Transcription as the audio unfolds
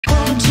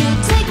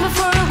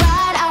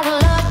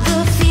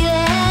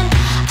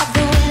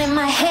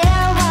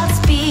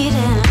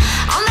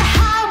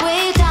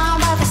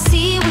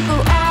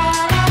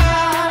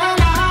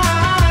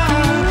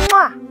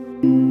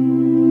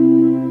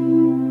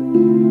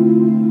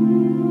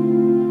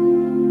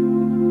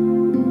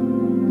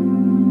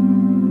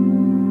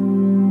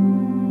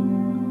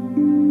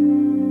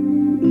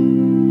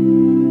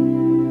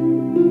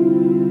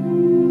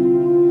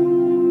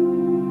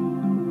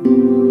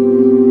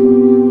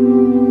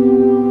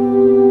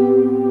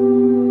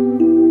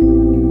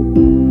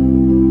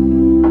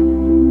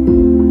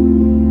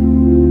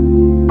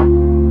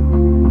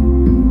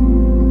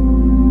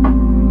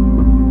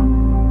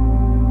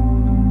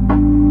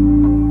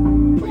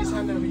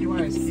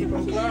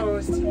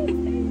closed.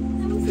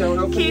 Don't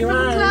open Keep your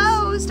them eyes.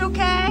 closed,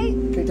 okay?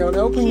 Okay, don't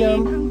open Keep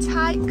them. them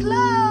tight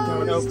closed.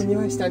 Don't open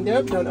your eyes. Stand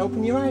up. Don't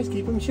open your eyes.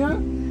 Keep them shut.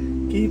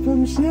 Keep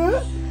them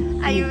shut.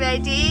 Are you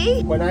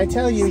ready? When I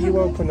tell you, you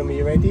open them. Are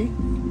you ready?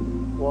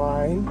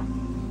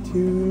 1,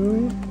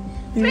 2,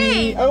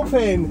 3.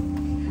 Open.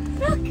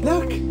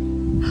 Look.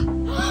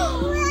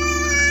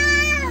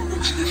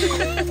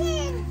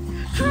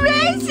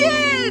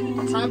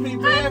 Present! Happy Happy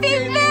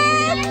birthday.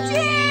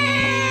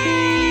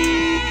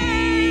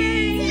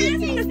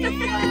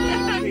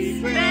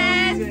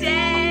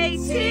 birthday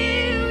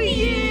to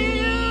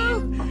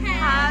you!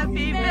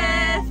 Happy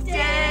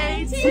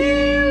birthday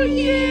to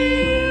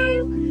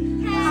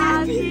you!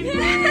 Happy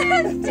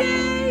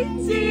birthday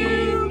to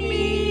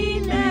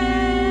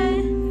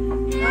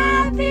Milas!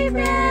 Happy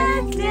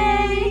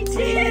birthday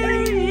to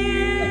you!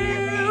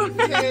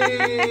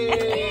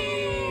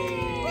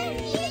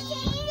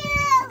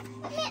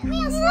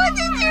 What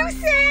did you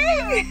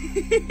sing?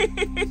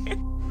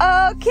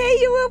 Okay,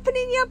 you're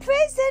opening your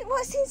present.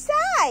 What's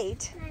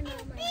inside?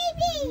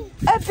 Baby.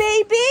 A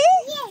baby?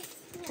 Yes.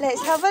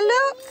 Let's have a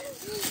look.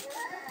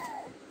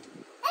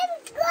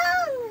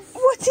 Drums.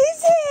 What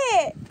is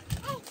it?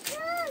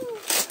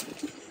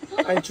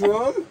 A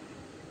drum?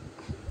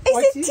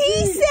 It's a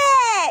tea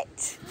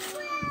set.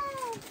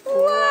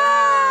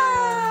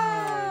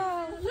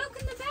 Wow. Look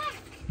in the back.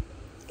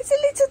 It's a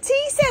little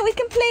tea set. We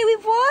can play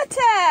with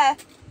water.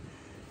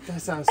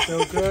 That sounds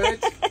so good.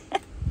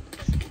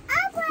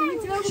 Do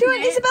you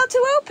want Isabel to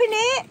open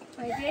it?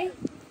 Ready?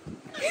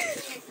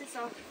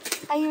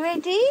 Are you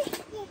ready? Yes.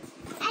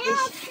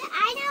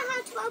 I know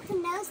how to open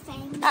those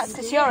things. That's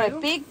because you're a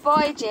big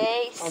boy,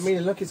 Jace. I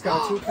mean, look, it's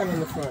got a toucan on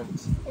the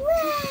front.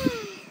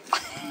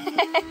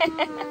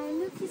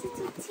 Look, these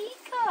little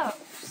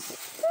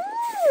teacups.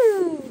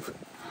 Ooh.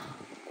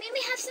 Let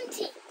me have some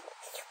tea.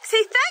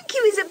 Say thank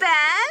you,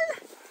 Isabel.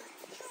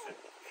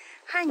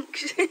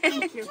 Thanks.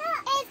 Thank you.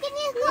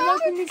 We'll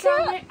open this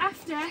all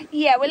after.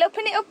 Yeah, we'll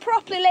open it up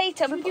properly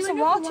later. We'll put some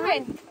water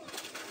in.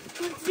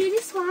 Want to do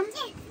this one?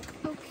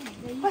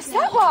 Okay. What's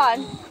that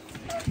one?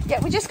 Yeah,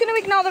 we're just going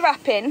to ignore the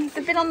wrapping.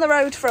 They've been on the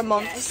road for a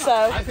month, so...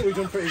 I think we've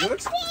done pretty good.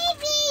 Cry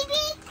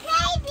baby,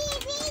 cry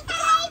baby,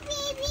 cry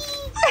baby.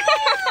 Cry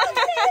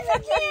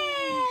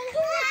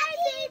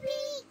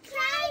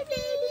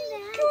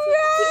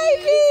Cry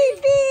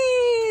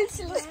babies!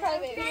 Let's cry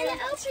baby. Bella,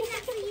 open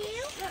that for you.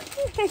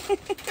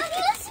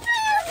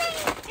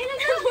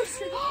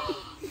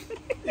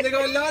 They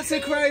got lots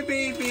of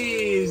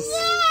crybabies.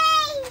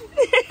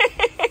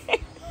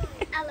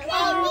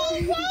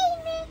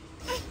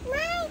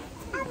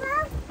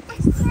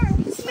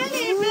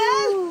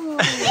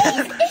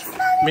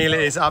 Mila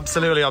is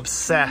absolutely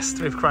obsessed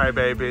with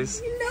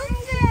crybabies.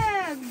 Love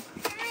them!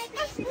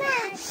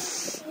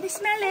 They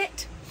smell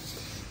it.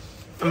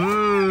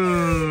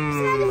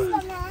 Mmm.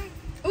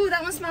 Oh,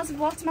 that one smells of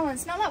watermelon.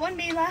 Smell that one,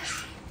 Mila.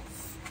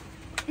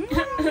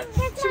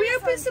 Should we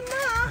open some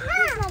more?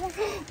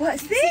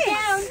 What's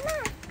this?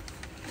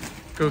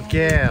 Good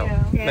girl.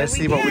 Let's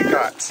see what we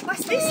got.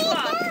 What's this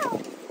one?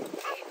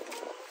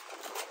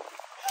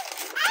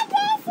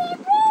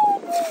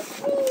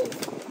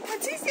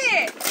 What is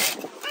it?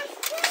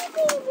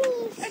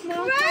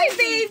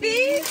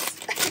 Crybabies.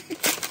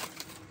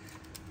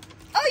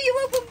 Oh, you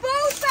opened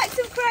both packs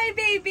of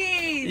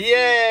crybabies.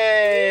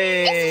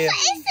 Yay!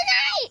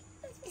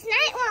 It's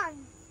night one.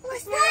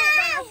 What's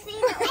that?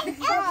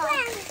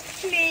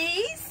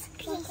 Please.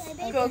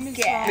 Good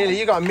girl. Mila,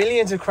 you got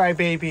millions of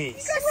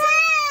crybabies.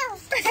 Wow!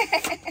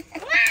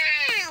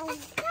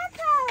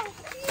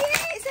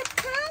 Yeah, it's a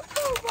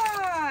purple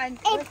one.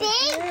 A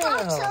big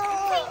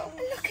bottle.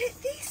 Look at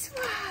this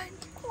one.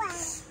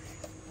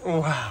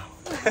 Wow.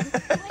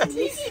 What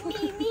is it,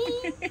 Mimi?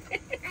 I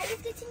was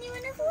getting you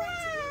another one.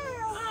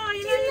 Oh,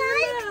 you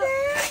like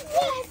that?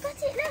 Yeah, I've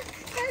got it. Look.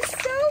 That's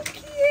so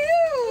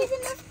cute.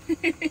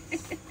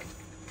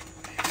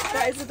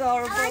 That is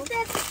adorable. I like the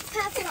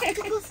purple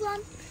octopus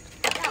one.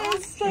 That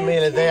one. So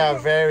Mila, they are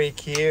very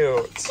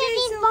cute.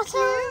 These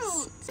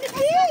bottles. Look at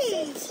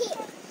these.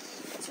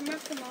 To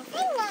wrap them up.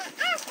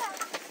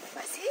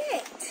 What's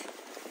it?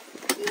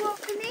 You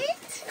open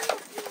it?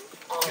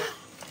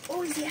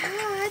 Oh, is it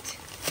hard?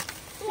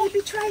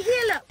 Maybe try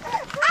here, look.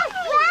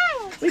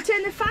 We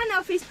turn the fan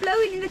off, it's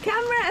blowing in the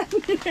camera.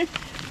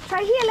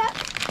 Try here, look.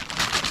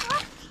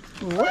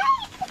 What?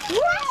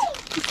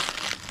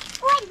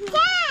 What's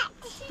that?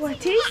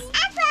 What is?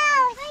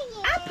 Apples.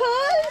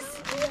 Apples?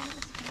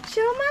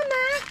 Show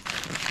Mama.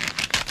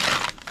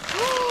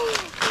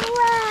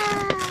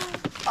 Wow.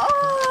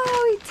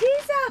 Oh, it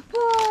is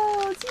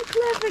apples. You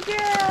clever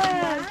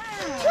girl.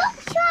 Chop,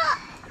 chop.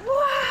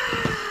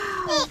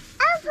 Wow.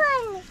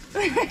 Apples.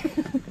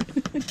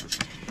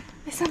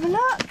 Let's have a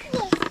look.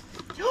 Yes.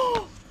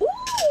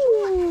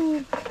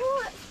 Ooh.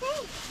 What's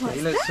this?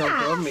 What's You look so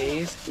that? good,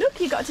 Mies. Look,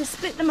 you got to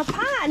split them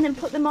apart and then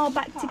put them all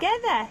back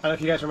together. I don't know if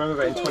you guys remember,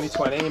 but in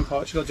 2020 in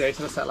Portugal,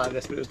 Jason was set like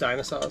this, but it was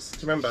dinosaurs. Do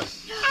you remember?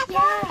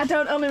 I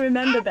don't only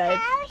remember, babe.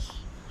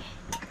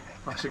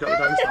 Oh, she got the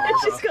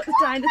dinosaurs. She's got the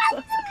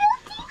dinosaurs.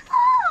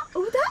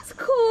 Oh, that's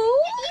cool.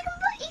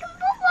 You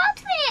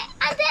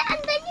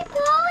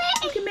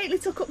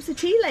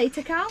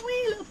later, can't we?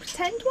 Little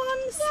pretend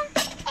ones.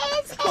 Yeah,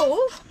 It's cool.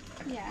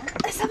 Yeah.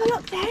 Let's have a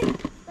look then.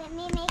 Let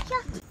me make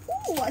it.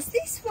 Oh, what's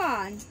this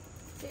one?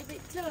 It's a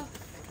bit tough.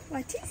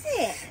 What is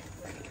it?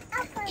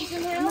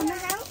 Mama,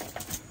 help.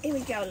 Here we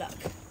go, look.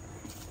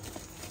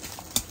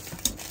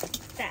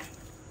 There.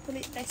 Put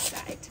it this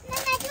side.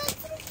 Mama, I want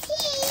some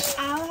tea.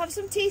 I'll have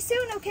some tea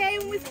soon, okay?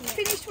 When we've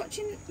finished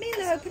watching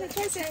Mila open her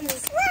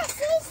presents. What's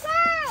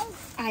inside?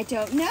 I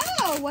don't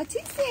know. What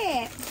is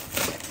it?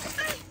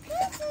 You.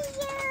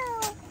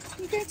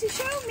 You're going to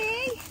show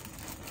me?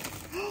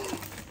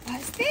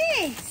 What's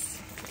this?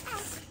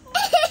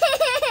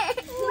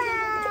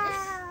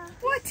 Wow.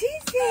 What is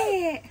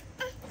it?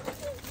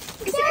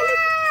 Is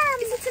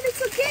it a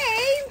little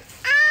game?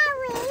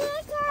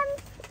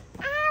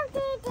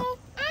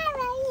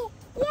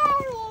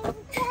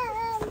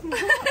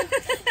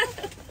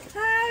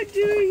 How do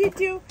you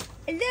do?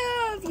 I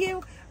love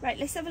you. Right,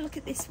 let's have a look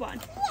at this one.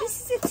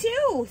 This is a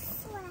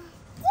tooth.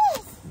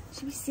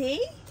 Should we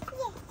see?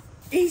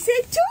 It's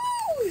a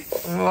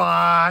tooth.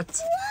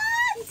 What?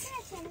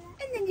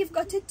 And then you've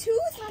got a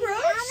toothbrush.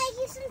 I'll make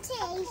you some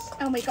tea.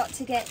 And we got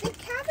to get the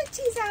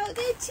cavities out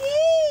their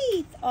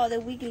teeth. Or the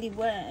wiggly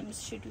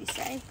worms, should we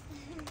say.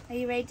 Are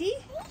you ready?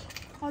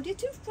 Hold your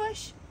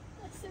toothbrush.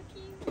 That's so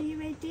cute. Are you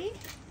ready?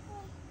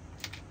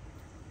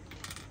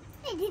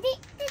 Hey, did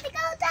it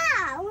go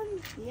down?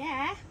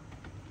 Yeah.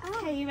 Oh.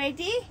 Okay, you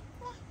ready?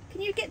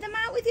 Can you get them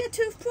out with your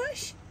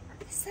toothbrush?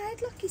 This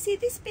side, look, you see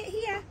this bit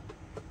here?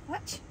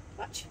 Watch,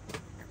 watch.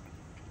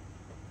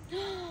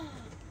 Oh!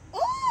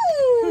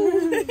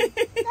 Mila,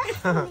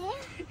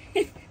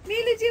 do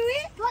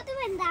it. Put the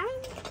wind down.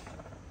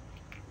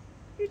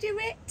 You do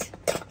it.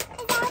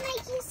 And I'll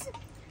make you some.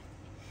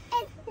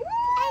 And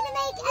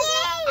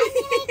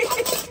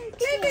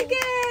Clever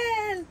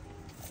girl.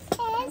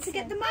 Want to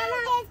get them all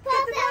out?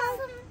 Get them out.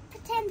 Some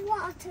pretend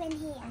water in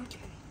here.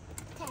 Okay.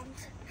 Pretend.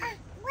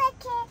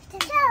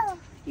 Wicked. Go.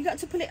 You got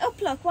to pull it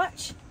up, look,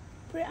 watch.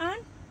 Put it on.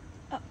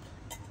 Up.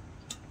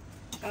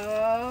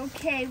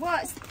 Okay,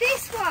 what's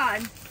this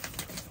one?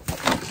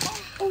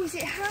 Oh, is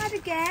it hard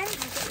again?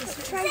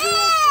 Try here.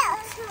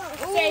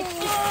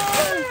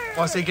 Oh.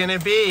 What's it gonna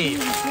be?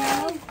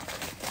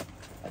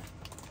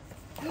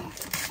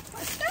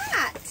 What's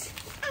that?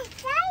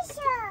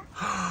 Dinosaur.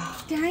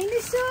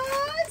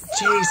 Dinosaurs?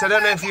 Jeez, I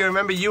don't know if you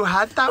remember, you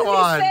had that Look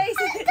one. at his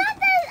face.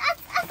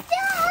 I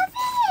still have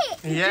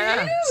it.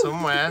 Yeah,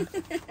 somewhere.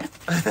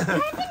 I have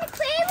an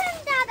aquarium,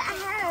 Dad, at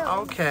home.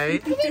 Okay.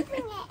 Did you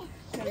bring it?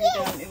 No, you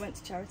don't. It went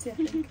to charity, I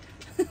think.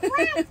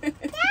 Dad.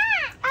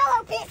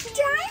 Oh, It's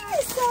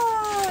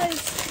dinosaurs!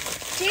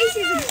 Jace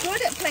is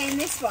good at playing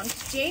this one.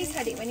 Jace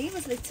had it when he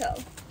was little.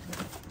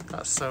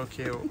 That's so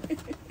cute.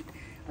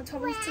 I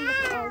told him to look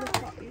at all the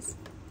toys.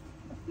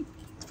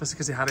 Especially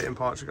because he had it in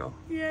Portugal.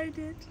 Yeah, he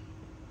did.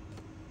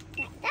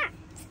 like that.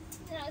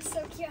 That's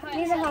so cute.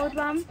 Need a hold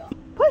one.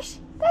 Push.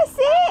 That's it.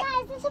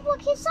 Guys, there's a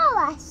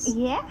Brachiosaurus.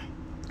 Yeah.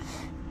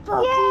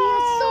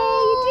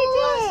 Brachiosaurus. You did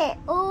it.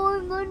 Oh,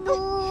 I'm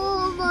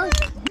enormous.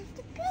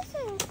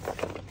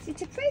 Is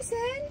it a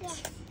present?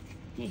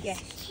 Yes.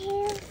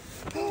 Cute.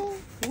 Ooh.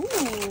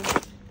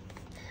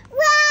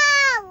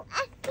 Wow,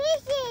 a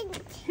present.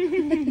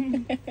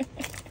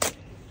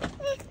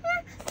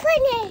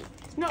 Funny.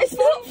 It's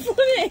not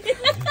funny.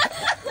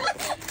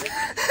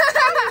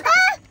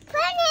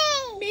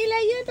 Funny. Mila,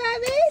 you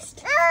embarrassed?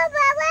 Oh,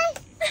 Baba.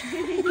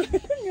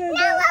 No,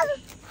 I'm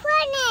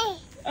funny.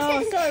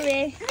 Oh,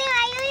 sorry.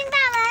 Mila, you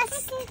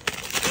embarrassed?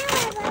 No,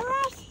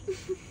 embarrassed.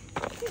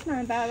 He's not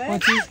embarrassed.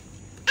 What is?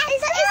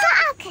 Is that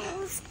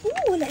apples?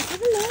 Ooh, let's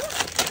have a look.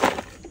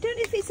 I don't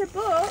know if it's a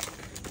book.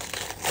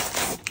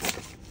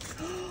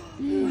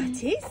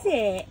 What is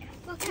it?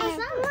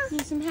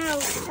 Need some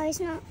help. Oh, it's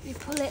not. You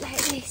pull it like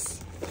this.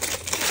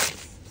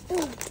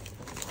 Ooh.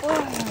 Go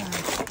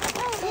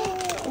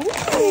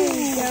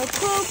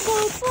pull.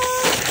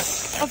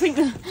 I think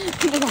the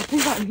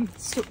apple's like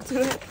stuck to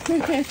it.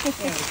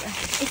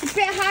 It's a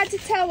bit hard to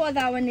tell what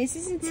that one is,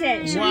 isn't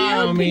it? Should we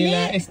Wow, open Mila,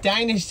 it? it's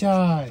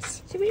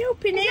dinosaurs. Should we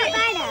open it?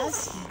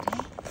 Dinos.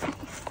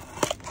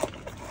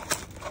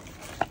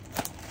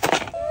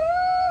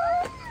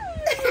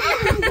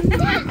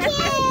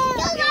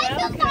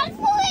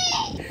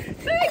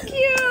 Thank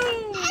you.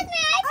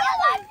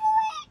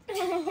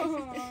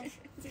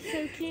 It's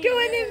so cute. Go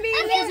on in,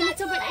 There's a Mila.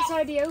 little bit that's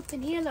already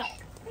open here, look.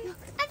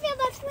 I feel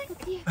bad for it.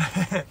 Look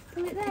here.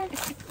 Pull it there. There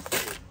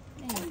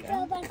you I go.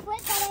 feel bad for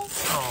it, Daddy.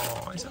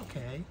 Oh, it's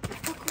okay.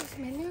 Look what's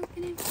Millie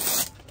opening.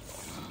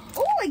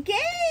 Oh, a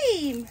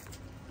game.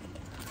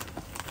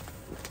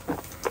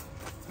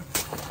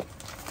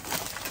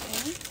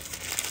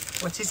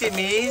 What is it,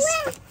 Mies?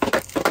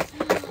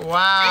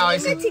 Wow,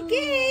 it's It's a a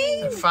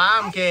game.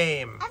 farm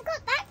game. I've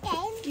got that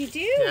game. You do?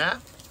 Yeah?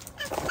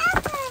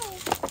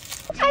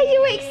 Are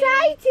you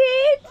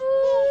excited?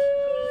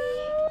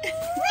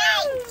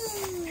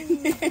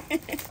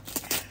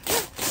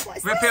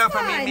 What's Rip this it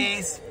open, one?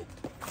 Mies.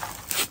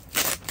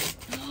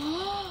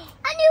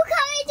 A new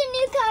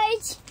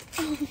carriage.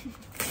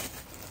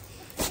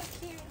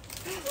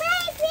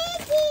 My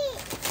piggy.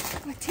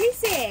 What is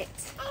it?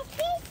 A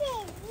piggy.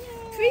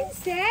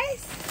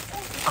 Princess.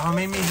 Oh,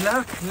 Mimi,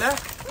 look.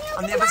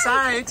 On the other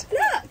side.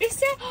 Look.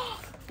 It's a...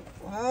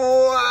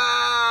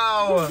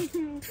 Wow.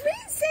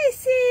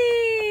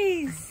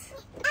 Princesses.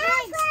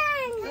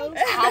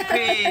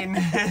 Hopping.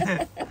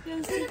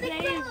 There's a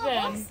play of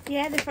them.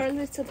 Yeah, they're for a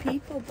little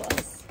people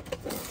bus.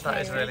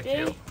 That is really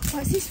cute.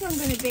 What's this one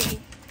going to be?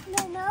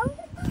 No.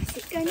 What's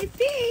it going to be?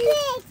 Big.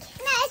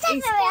 No, it's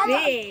definitely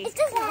big. It's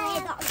definitely a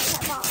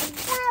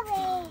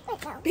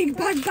dog. Big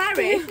Bad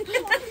Barry.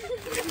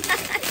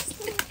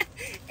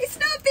 It's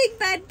not Big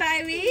Bad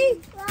Barry.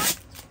 What?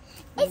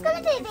 It's going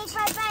to be a big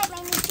red bird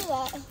when we see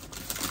it.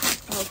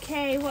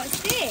 Okay, what's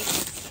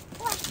this?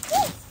 What's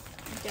this?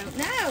 I don't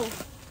know.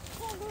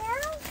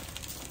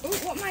 Oh,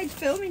 what am I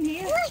filming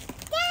here? What's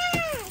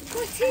that?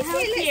 What is it?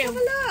 Let's have a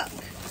look.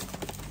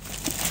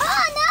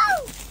 Oh no!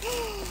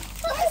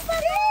 What's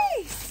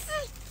this?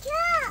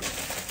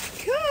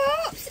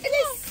 Cups and a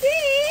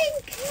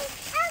sink.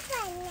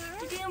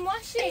 You're doing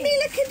washing. And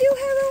Mila can do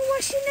her own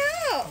washing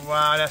up.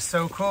 Wow, that's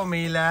so cool,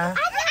 Mila. I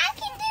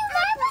can do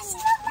my washing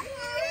up.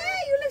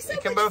 Yeah, you look so You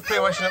can much both play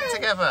washing up fun.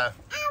 together.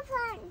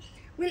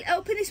 We'll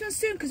open this one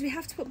soon because we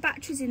have to put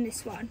batteries in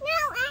this one.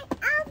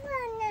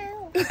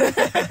 That's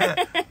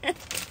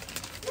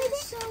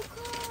so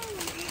cool.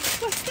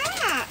 What's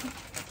that?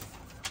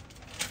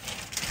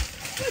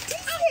 What is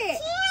it?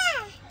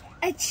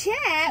 A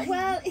chair?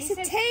 Well, it's a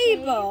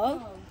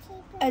table.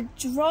 A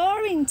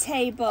drawing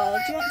table.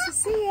 Do you want to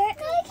see it?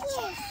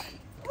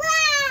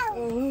 Wow!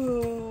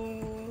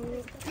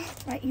 Oh.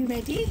 Right, you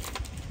ready?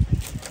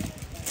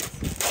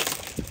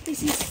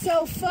 This is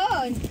so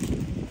fun.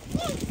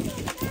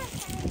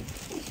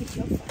 This is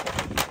your fun.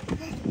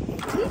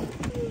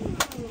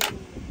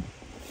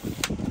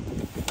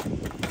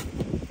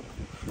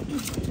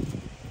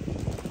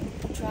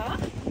 Draw.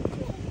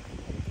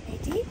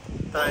 Ready?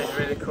 That is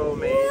really cool,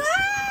 Miss.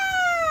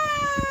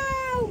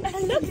 Wow!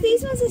 And look,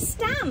 these ones are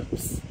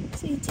stamps.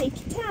 So you take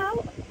it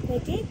out.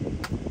 Ready?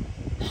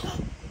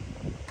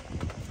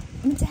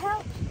 Want to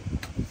help?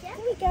 Yeah.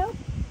 There we go.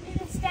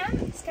 Need a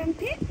stamp?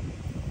 Stamp it.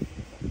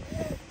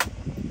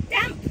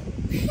 Stamp.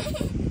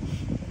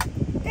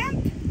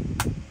 Stamp.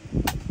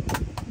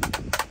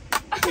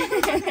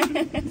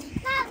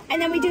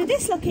 And then we do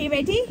this. Look, are you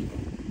ready?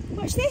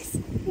 Watch this.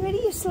 You ready?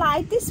 You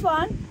slide this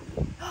one.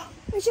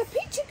 Where's your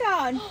picture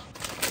gone?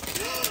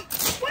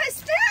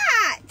 What's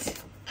that?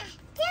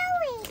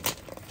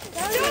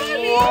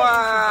 Dolly.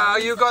 Wow,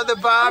 you got the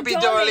Barbie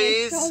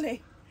dollies.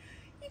 Dolly.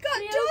 You got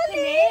Can you open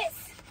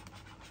dollies.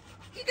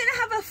 You're going to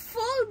have a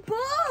full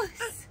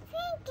bus.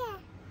 Oh,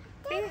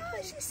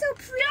 she's so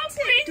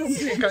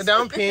pretty. You got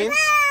dumplings.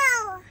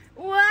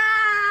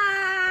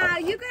 Wow.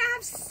 You're going to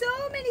have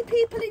so many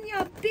people in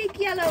your big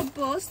yellow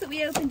bus that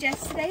we opened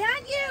yesterday,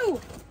 aren't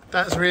you?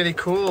 That's really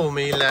cool,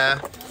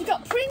 Mila. You've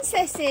got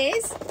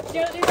princesses. Do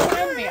you know what they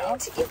remind me of?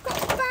 And you've got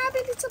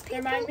Barbie little They people.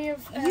 remind me of...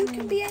 You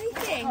can be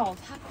anything. called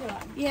Happy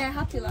Land. Yeah,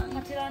 Happy Land.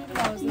 Happy Land when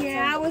I was little.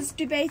 Yeah, I was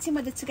debating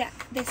whether to get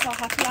this or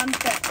Happy Land,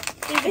 but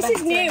These this are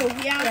is new.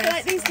 better. Yeah, I feel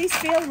like these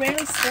feel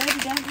really sturdy,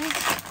 don't they?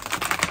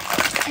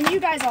 And you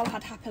guys all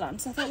had Happy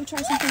Land, so I thought we'd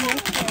try something new.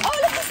 Oh,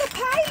 look, it's a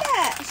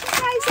pilot. She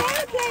flies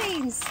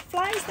aeroplanes.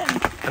 Flies them.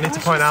 I need to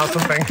point out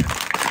something.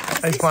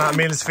 I need to point out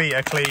Mila's feet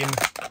are clean.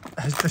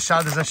 There's a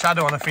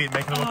shadow on her feet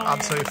making them look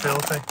absolutely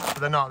filthy. But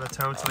they're not, they're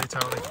totally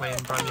clean,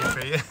 brand new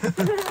feet.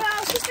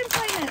 Well, she's been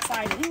playing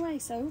outside anyway,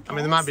 so... I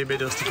mean, there might be a bit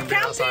dusty from being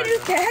Can't outside. be, who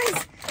cares?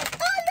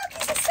 Oh, look,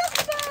 it's a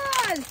soccer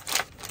ball!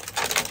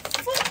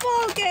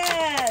 Football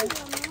girl!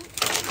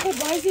 Oh,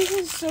 why is this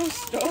one so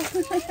stuck?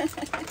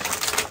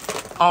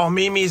 Oh,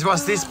 Mimi's,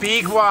 what's this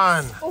big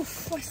one?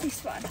 Oof, what's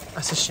this one?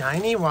 That's a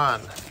shiny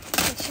one.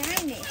 It's a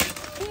shiny.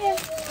 Yeah.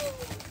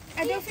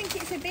 I don't think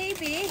it's a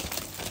baby.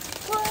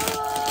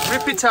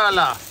 Rip it all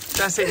off.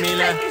 That's it,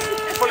 Mila.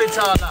 Pull it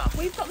all off.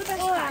 We've got the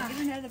best bag,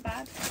 giving her the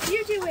bag.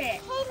 You do it.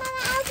 Hey, Mama,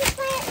 I'll just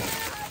play it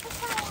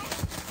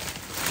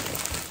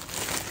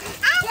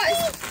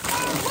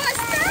What's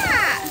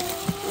that?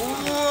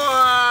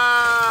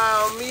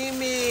 Wow,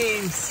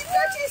 Mimi's. You've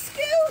got a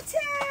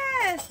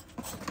scooter.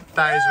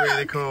 That is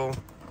really cool.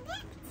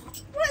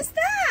 What's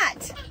that?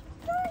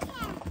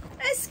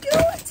 A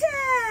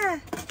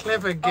scooter.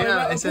 Clever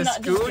girl, it's a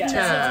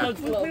scooter.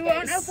 We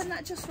won't open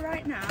that just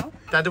right now.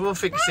 Daddy will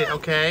fix it,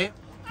 okay?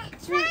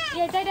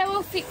 Yeah, Dada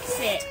will fix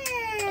it.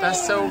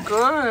 That's so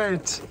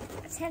good.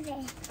 It's heavy.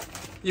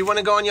 You want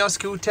to go on your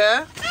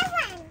scooter?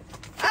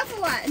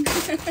 Other one.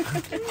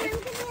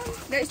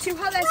 No, it's too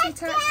hot there, so you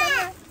turn it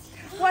down.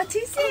 What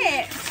is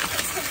it?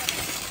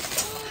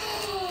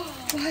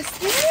 What's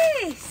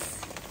this?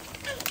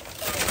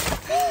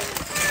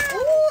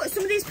 Oh,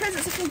 some of these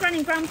presents are from Granny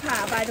and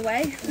Grandpa, by the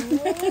way.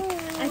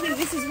 I think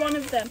this is one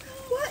of them.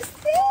 What's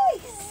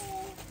this?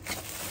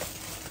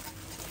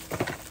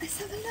 Let's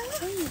have a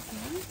look.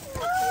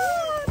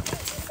 Oh,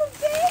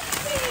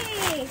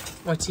 beautiful baby.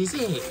 What is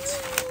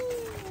it?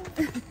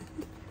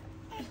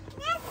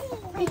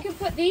 You could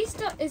put these...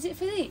 Is it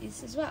for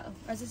these as well?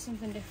 Or is it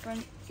something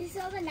different? This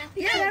is all the nappy.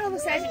 Yeah, they're all the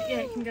same. Yeah,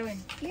 it can go in.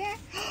 Yeah.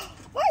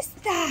 What's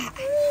that?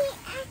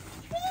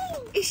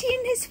 Is she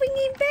in her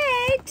swinging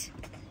bed?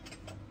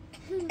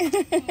 Should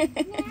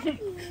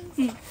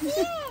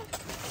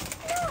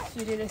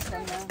we do this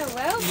one now? Oh,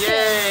 well.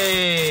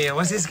 Yay!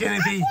 What's this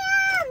going to be?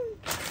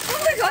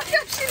 Oh my God, you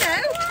actually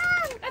know.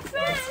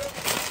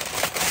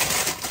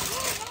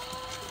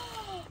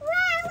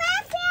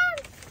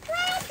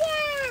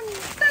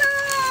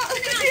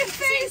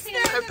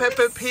 A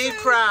Peppa Pig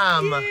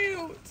pram.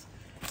 Cute.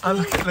 Oh,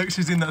 look,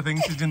 she's doing that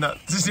thing. She's doing that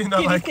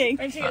like Thing.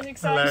 When she gets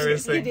excited.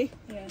 hilarious thing.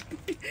 Yeah.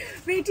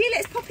 Ready?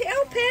 Let's pop it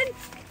open.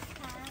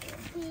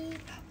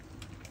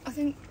 I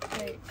think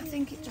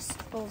it just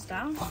falls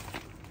down.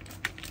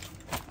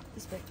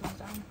 This bit falls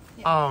down.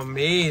 Yeah. Oh,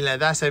 Mila,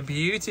 that's a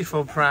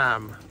beautiful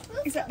pram.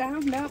 Is that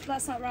down? No,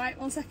 that's not right.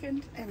 1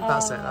 second.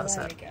 That's it.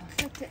 There we go.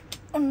 Put it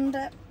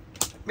under.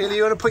 Mila,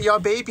 you want to put your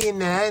baby in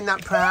there, in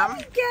that pram?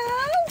 There we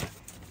go.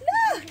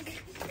 Look.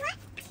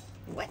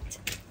 Wet.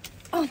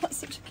 Oh, that's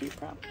such a cute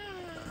pram.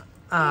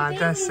 Ah,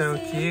 that's so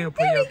cute.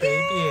 Put your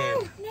baby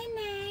in.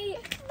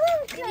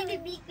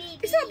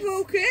 It's not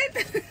broken.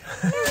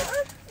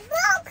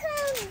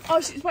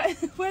 Oh,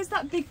 where's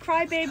that big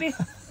crybaby?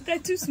 They're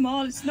too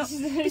small. It's not.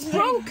 It's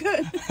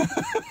broken.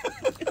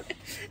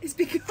 It's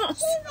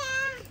because.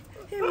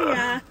 Here we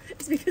are.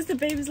 It's because the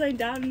baby's laying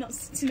down and not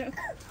sitting up.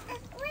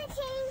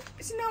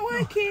 It's not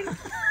working.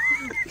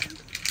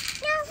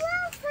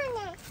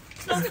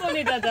 It's not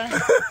funny, Dada.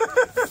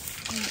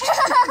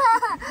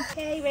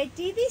 Okay,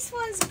 ready? This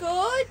one's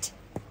good.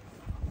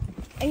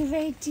 Are you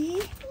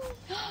ready?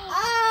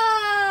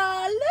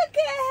 Ah, look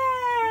at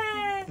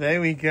her. There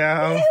we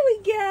go. There we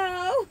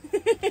go.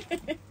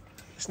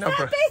 It's not Is that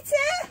broken.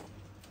 better?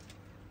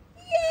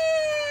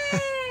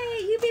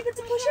 Yay! You'll be able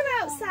to push her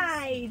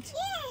outside.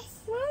 Yes.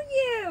 Won't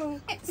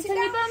you? Sit on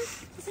your down. bum.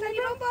 Sit on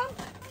your bum.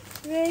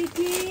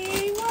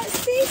 Ready?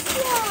 What's this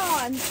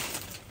one?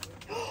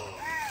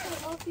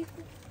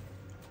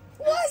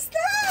 What's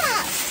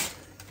that?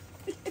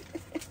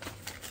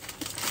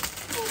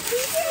 What's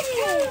this?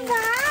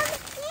 Caravan?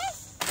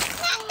 Yes.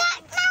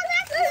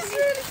 That's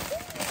really cool.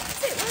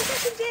 Sit 1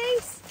 second,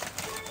 Jace.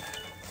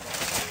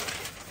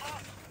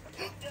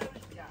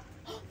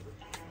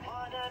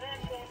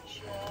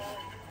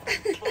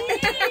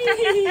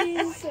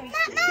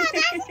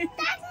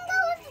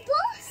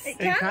 It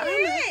can,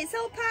 yeah. It's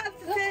all part of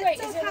the.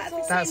 It's all part of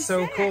the That's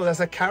same so cool. That's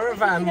a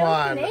caravan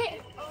one.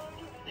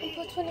 And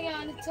put 20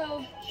 on the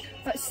toe.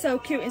 That's so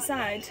cute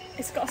inside.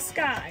 It's got a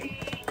sky.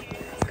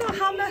 It's got a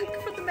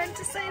hammock for the men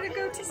to say to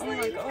go to sleep. Oh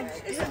my gosh.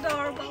 It's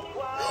adorable.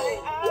 Wow,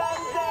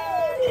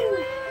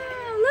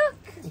 look.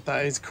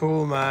 That is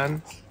cool,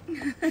 man.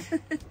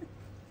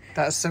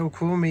 That's so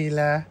cool,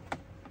 Mila.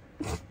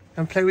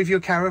 And play with your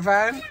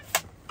caravan?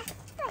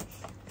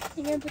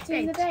 You're going to put it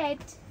in the bed?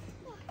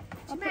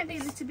 She might be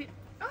a little bit.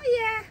 Oh,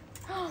 yeah.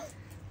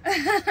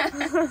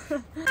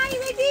 Are you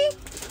ready?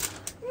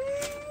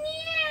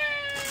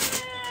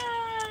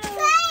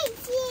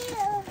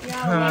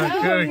 Oh,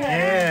 good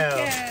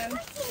girl.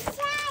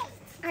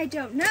 I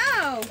don't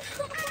know.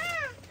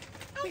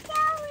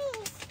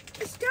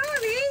 The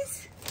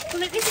stories?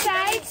 Pull it this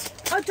side.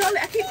 Oh, Dolly,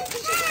 I keep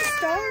thinking she's got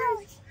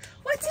stories.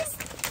 What is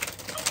a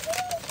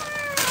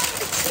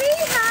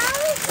tree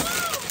house?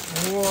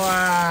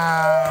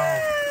 Wow.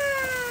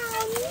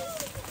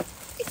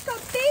 It's got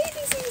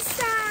babies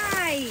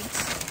inside.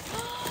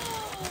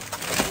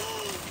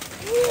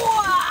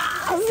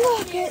 Wow!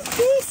 Look at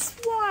this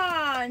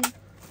one.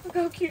 Look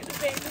how cute the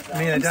babies are.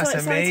 Mila, I'm that's so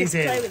excited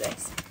amazing. to play with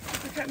this.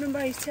 I can't remember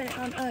how you turn it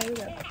on. Oh, here we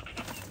go.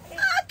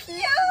 Ah,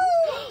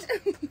 cute!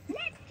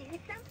 Let's do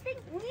something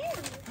new.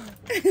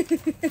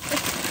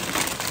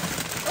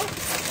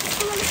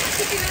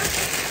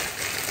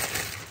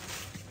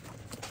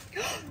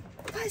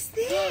 What's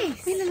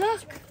this? Mila,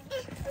 look.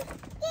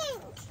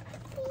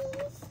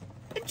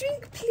 A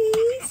drink,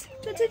 please.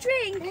 Want a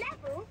drink?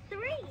 Level 3.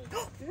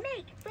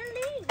 Make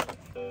believe.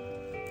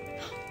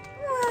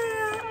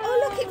 Wow. Oh,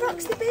 look, it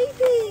rocks the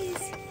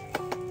babies.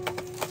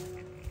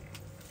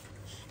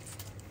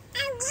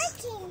 I'm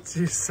working.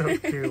 She's so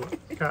cute.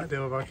 Can't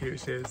deal with how cute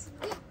she is.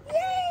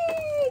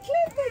 Yay,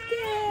 clever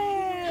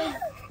girl.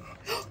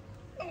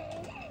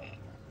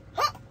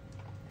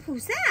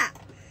 Who's that?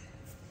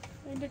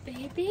 And the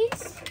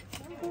babies.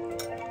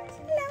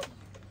 Hello.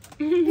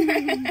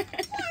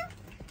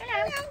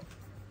 Hello.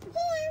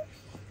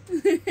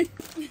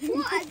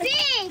 What a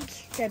big.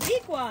 It's a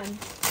big one.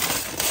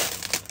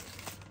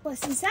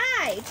 What's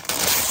inside?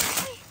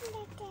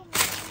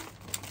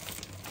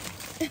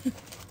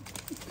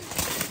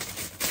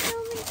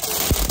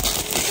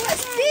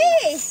 What's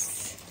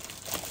this?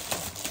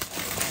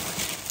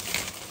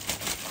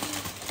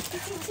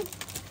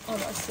 Oh,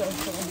 that's so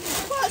cool.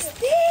 What's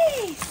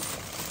this?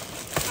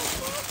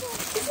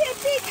 Is it a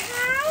big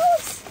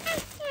house?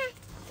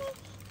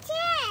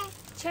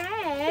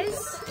 Chairs.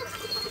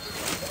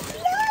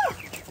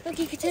 Look, Look,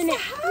 you can it's turn a it.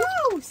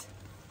 house.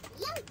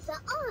 Lights are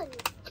on.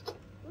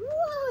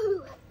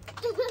 Whoa.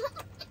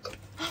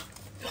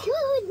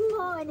 Good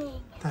morning.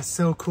 That's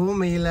so cool,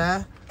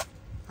 Mila.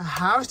 A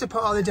house to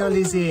put all the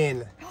dollies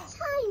in.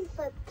 Time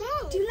for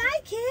bed. Do you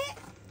like it?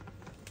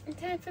 And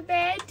time for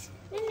bed.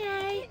 Good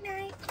night. Good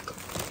night.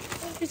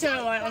 It's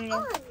all right on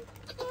On. you.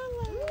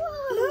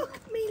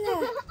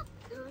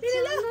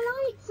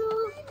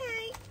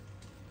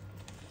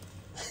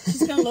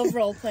 She's going to love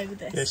role play with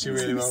this. Yeah, she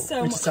really will. So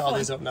we much just set all fun.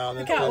 these up now.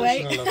 I can't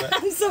wait.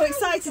 I'm so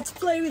excited to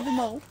play with them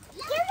all.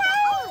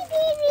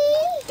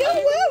 Don't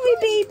worry,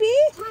 baby.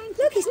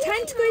 Look, it's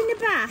time to go in the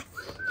bath.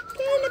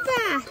 Go in the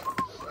bath.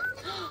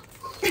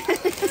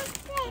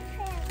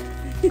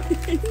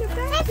 In the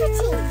bath.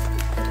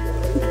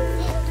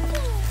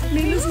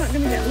 Mila's not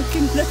going to get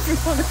looking at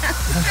everyone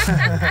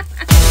else.